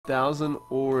1,000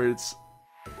 hordes,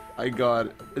 I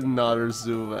got another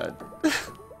Zubat.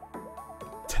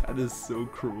 That is so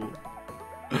cruel.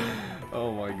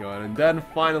 Oh my god, and then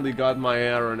finally got my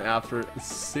Aaron after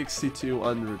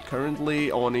 6,200.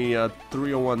 Currently only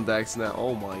 301 dex now.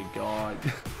 Oh my god.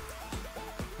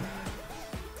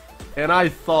 And I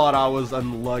thought I was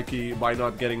unlucky by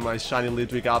not getting my Shiny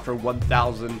Litwick after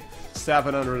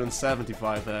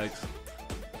 1,775 X.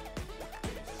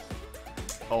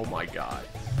 Oh my god.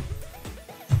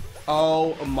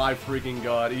 Oh my freaking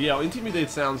god. Yeah, Intimidate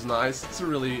sounds nice. It's a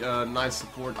really nice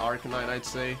support Arcanine, I'd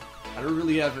say. I don't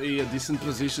really have a decent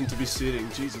position to be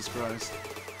sitting. Jesus Christ.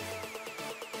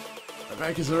 My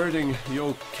back is hurting.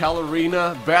 Yo,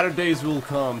 Calorina, better days will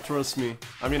come, trust me.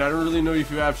 I mean, I don't really know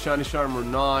if you have Shiny Charm or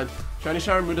not. Shiny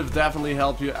Charm would have definitely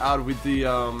helped you out with the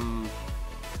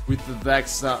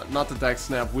Dex, not the Dex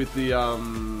Snap, with the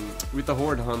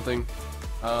Horde hunting.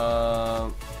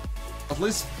 At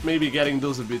least maybe getting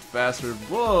those a bit faster,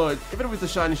 but even with the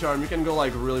Shiny Charm, you can go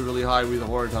like really high with the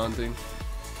Horde hunting.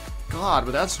 God,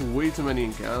 but that's way too many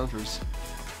encounters.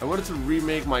 I wanted to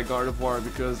remake my Gardevoir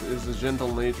because it's a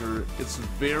gentle nature. It's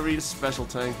very special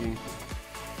tanky.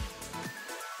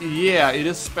 Yeah, it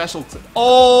is special.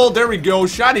 Oh, there we go,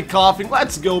 Shiny Koffin.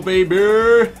 Let's go,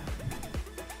 baby.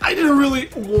 I didn't really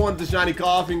want the Shiny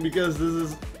Koffin because this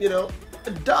is, you know,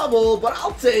 a double, but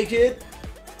I'll take it.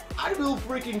 I will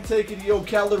freaking take it, yo,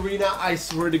 Calorina. I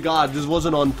swear to God, this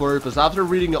wasn't on purpose. After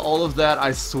reading all of that,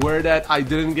 I swear that I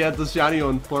didn't get the shiny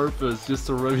on purpose, just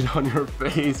to rub it on your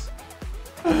face.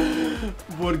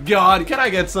 But God, can I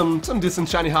get some decent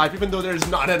shiny hype, even though there's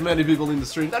not that many people in the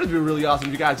stream? That'd be really awesome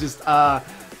if you guys just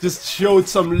showed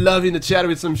some love in the chat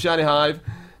with some shiny hype.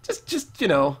 Just you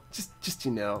know.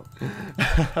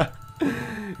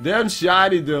 Damn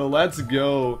shiny though, let's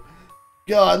go.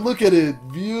 God, look at it,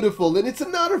 beautiful, and it's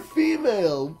another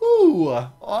female. Woo,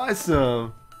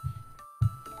 awesome.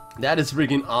 That is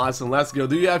freaking awesome. Let's go.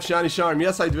 Do you have Shiny Charm?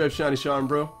 Yes, I do have Shiny Charm,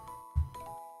 bro.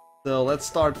 So let's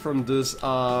start from this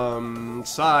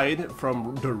side,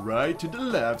 from the right to the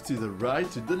left, to the right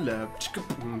to the left.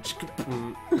 Thank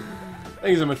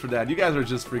you so much for that. You guys are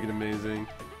just freaking amazing.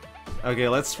 Okay,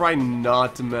 let's try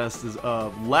not to mess this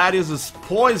up. Latios is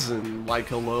poison. Like,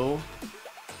 hello.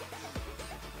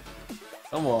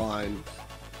 Come on.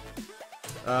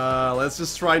 Let's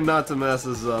just try not to mess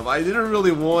this up. I didn't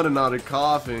really want another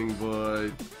coughing,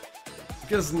 but...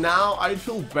 because now I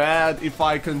feel bad if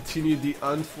I continue the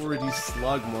unforty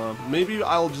Slugma. Maybe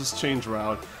I'll just change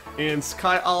route. And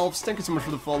Sky Alps, thank you so much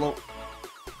for the follow.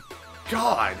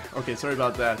 God! Okay, sorry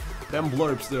about that. Them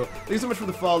blurbs though. Thanks so much for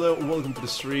the follow, welcome to the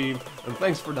stream, and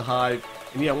thanks for the hype.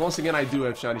 And yeah, once again I do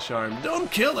have Shiny Charm.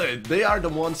 Don't kill it! They are the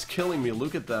ones killing me,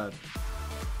 look at that.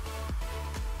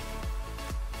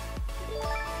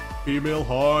 Female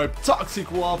hype,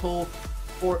 Toxic Waffle,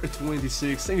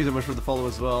 426. Thank you so much for the follow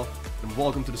as well. And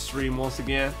welcome to the stream once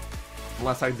again.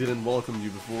 Unless I didn't welcome you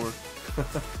before.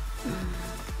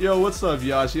 Yo, what's up,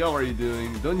 Yashi? How are you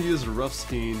doing? Don't use rough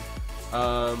skin.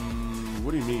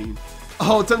 What do you mean?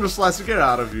 Oh, Tender Slicer, get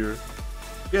out of here.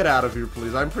 Get out of here,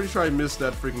 please. I'm pretty sure I missed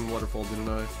that freaking waterfall, didn't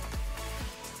I?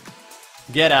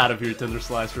 Get out of here, Tender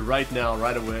Slicer, right now,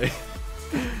 right away.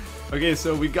 Okay,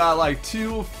 so we got like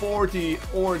 240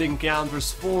 Horde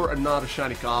encounters for another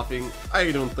Shiny Koffin.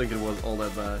 I don't think it was all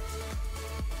that bad.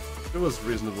 It was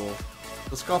reasonable.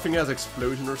 Does Koffin has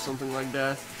explosion or something like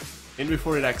that? And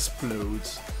before it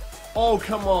explodes. Oh,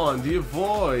 come on, the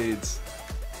avoids.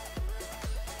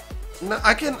 No,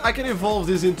 I can evolve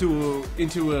this into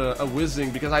a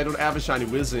Whizzing because I don't have a shiny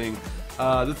Whizzing.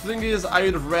 The thing is, I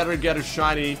would rather get a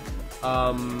shiny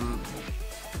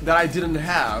that I didn't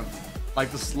have, like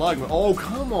the Slugma. Oh,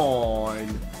 come on!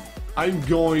 I'm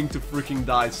going to freaking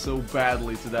die so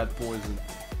badly to that poison.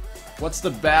 What's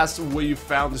the best way you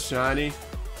found the shiny?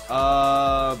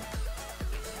 I'd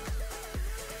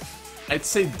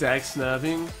say dex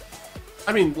snapping.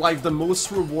 I mean, like, the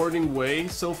most rewarding way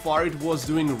so far it was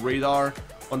doing radar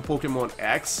on Pokemon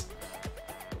X.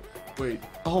 Wait,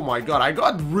 oh my god, I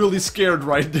got really scared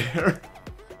right there.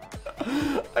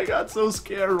 I got so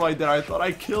scared right there, I thought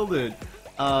I killed it.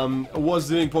 Was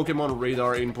doing Pokemon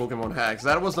radar in Pokemon X.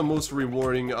 That was the most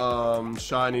rewarding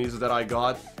shinies that I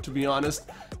got, to be honest.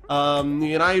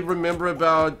 And I remember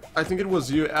about, I think it was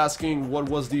you asking what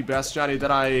was the best shiny that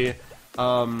I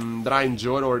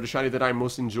enjoyed, or the shiny that I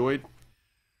most enjoyed.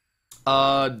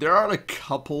 There are a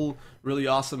couple really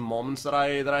awesome moments that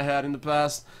I had in the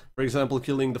past. For example,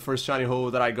 killing the first shiny Ho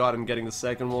that I got and getting the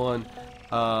second one.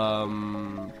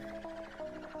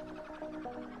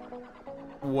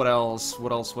 What else?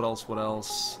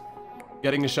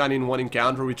 Getting a shiny in one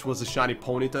encounter, which was a shiny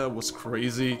Ponyta, was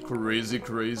crazy, crazy,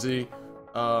 crazy.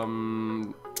 I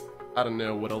don't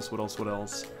know, what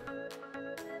else?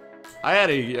 I had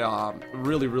a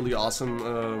really, really awesome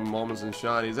moments in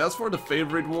shinies. As for the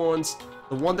favorite ones,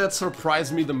 the one that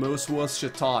surprised me the most was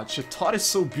Chatot. Chatot is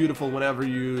so beautiful whenever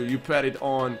you pet it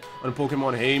on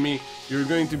Pokemon Amy. You're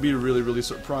going to be really, really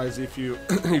surprised if you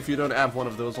if you don't have one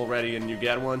of those already and you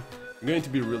get one. You're going to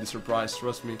be really surprised,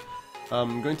 trust me.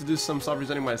 I'm going to do some stuff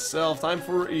presenting myself. Time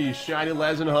for a shiny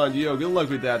legend hunt. Yo, good luck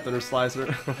with that, Thunder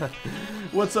Slicer.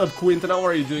 What's up, Quinton? How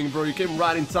are you doing, bro? You came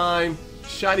right in time.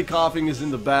 Shiny Koffin is in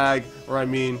the bag, or I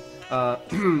mean,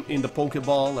 in the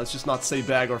Pokeball. Let's just not say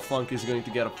bag or Funk is going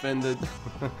to get offended.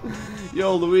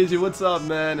 Yo, Luigi, what's up,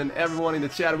 man? And everyone in the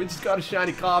chat, we just got a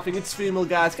Shiny Koffin. It's female,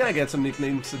 guys. Can I get some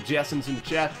nickname suggestions in the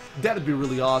chat? That'd be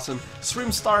really awesome.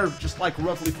 Stream started just like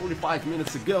roughly 45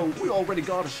 minutes ago. We already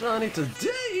got a shiny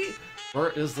today.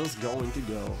 Where is this going to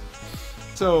go?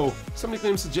 So, some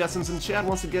nickname suggestions in chat.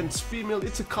 Once again, it's female,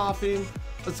 it's a Koffin.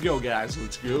 Let's go, guys,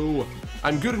 let's go.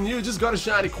 I'm good and you just got a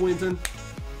shiny, Quinton.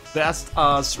 Best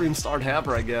stream start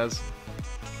ever, I guess.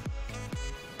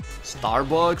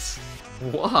 Starbucks?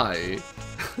 Why?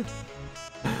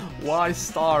 Why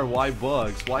star? Why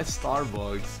bugs? Why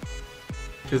Starbucks?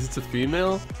 Because it's a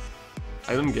female?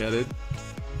 I don't get it.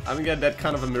 I don't get that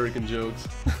kind of American jokes.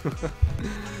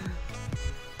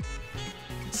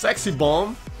 Sexy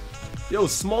Bomb? Yo,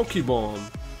 Smoky Bomb.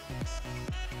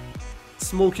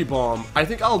 Smoky Bomb. I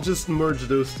think I'll just merge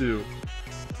those two.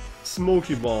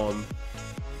 Smoky Bomb.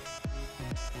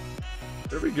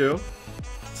 There we go.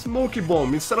 Smoky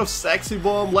Bomb. Instead of Sexy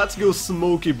Bomb, let's go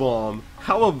Smoky Bomb.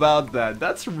 How about that?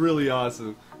 That's really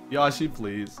awesome. Yoshi,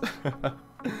 please.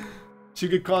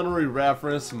 Chuga Conroy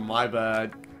reference. My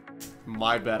bad.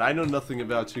 My bad. I know nothing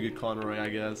about Chuga Conroy, I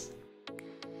guess.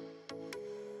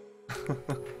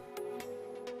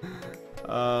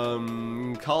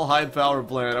 Call high power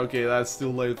plant. Okay, that's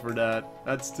too late for that.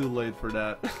 That's too late for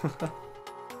that.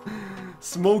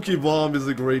 Smoky Bomb is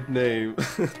a great name.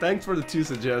 Thanks for the 2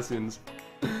 suggestions.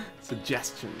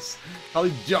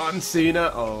 Probably John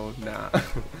Cena. Oh, nah.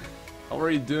 How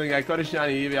are you doing? I caught a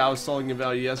shiny Eevee I was talking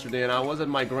about yesterday, and I was at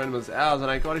my grandma's house,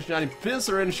 and I caught a shiny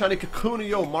Pinsir and a shiny Kakuna.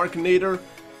 Yo, Markinator.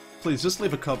 Please, just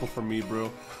leave a couple for me,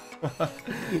 bro.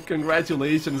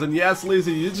 Congratulations. And yes,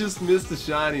 Lizzie, you just missed the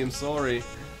shiny. I'm sorry.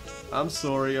 I'm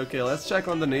sorry. Okay, let's check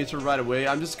on the nature right away.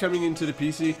 I'm just coming into the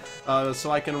PC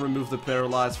so I can remove the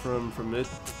paralyze from it.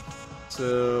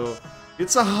 So,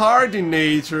 it's a hardy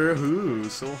nature. Ooh,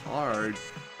 so hard.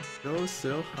 Oh,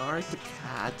 so hard to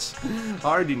catch.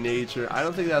 Hardy nature. I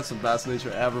don't think that's the best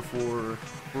nature ever for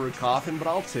a Koffin, but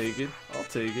I'll take it. I'll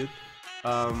take it.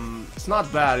 It's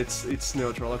not bad. It's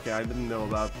neutral. Okay, I didn't know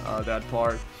about that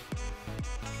part.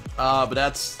 But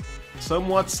that's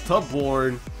somewhat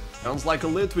stubborn. Sounds like a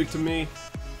Litwick to me.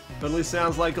 Totally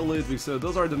sounds like a Litwick. So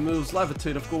those are the moves.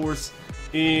 Levitate, of course.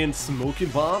 And Smoky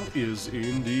Bomb is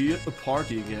in the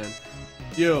party again.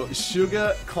 Yo,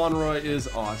 Suga Conroy is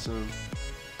awesome.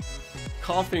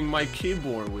 Coughing my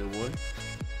keyboard, wait, what?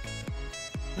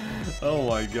 Oh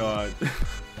my god.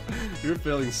 You're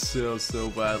feeling so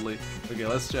badly. Okay,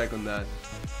 let's check on that.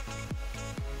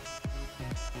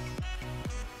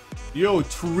 Yo,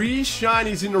 3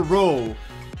 shinies in a row,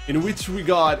 in which we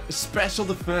got special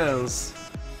defense.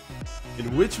 To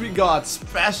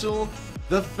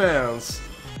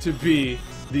be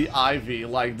the Ivy.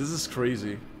 Like, this is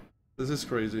crazy. This is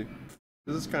crazy.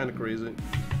 This is kind of crazy.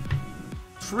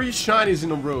 3 shinies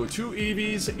in a row, 2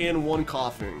 Eevees and 1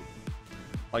 Koffin.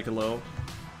 Like, hello.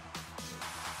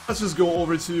 Let's just go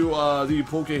over to the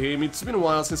Poke-Amy. It's been a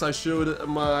while since I showed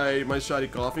my Shiny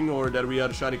Koffin, or that we had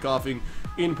a Shiny Koffin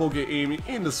in Poke-Amy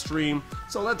in the stream.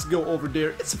 So let's go over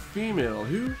there. It's a female.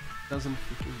 Who doesn't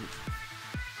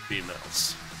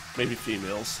females? Maybe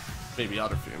females. Maybe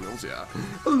other females, yeah.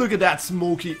 Look at that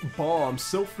Smoky Bomb.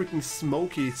 So freaking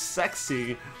smoky.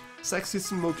 Sexy. Sexy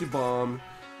Smoky Bomb.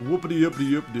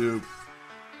 Whoopity-yoopity-yoop-doop.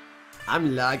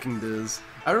 I'm liking this.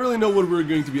 I don't really know what we're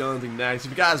going to be hunting next.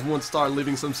 If you guys want to start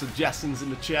leaving some suggestions in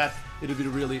the chat, it'll be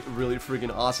really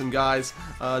freaking awesome, guys.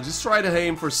 Just try to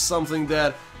aim for something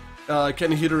that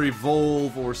can either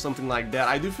evolve or something like that.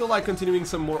 I do feel like continuing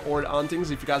some more horde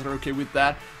huntings if you guys are okay with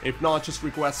that. If not, just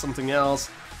request something else.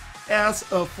 As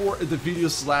for the video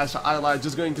slash highlight,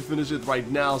 just going to finish it right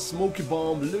now. Smoky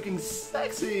Bomb looking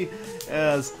sexy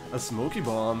as a Smoky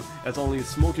Bomb, as only a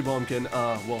Smoky Bomb can,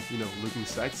 well, you know, looking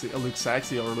sexy, look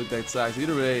sexy or look that sexy.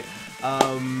 Either way,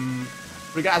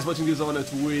 For you guys watching this on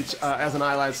Twitch as an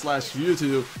highlight /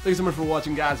 YouTube, thanks so much for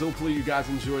watching, guys. Hopefully you guys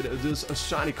enjoyed this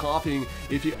Shiny Koffin.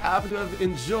 If you happen to have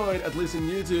enjoyed, at least in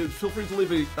YouTube, feel free to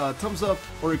leave a thumbs up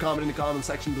or a comment in the comment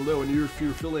section below. And if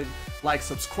you're feeling like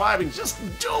subscribing, just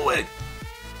do it!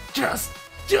 Just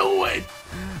do it!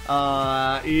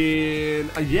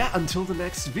 Yeah, until the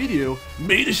next video,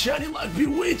 may the shiny luck be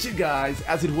with you guys,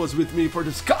 as it was with me for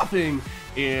this Koffin,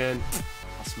 and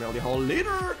I'll smell you all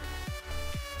later.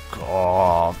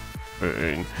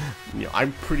 Koffin. Yeah,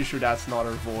 I'm pretty sure that's not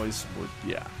her voice, but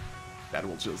yeah, that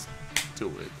will just do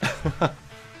it.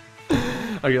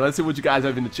 Okay, let's see what you guys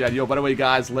have in the chat. Yo, by the way,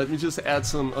 guys, let me just add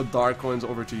some dark coins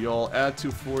over to y'all. Add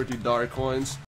to 40 dark coins.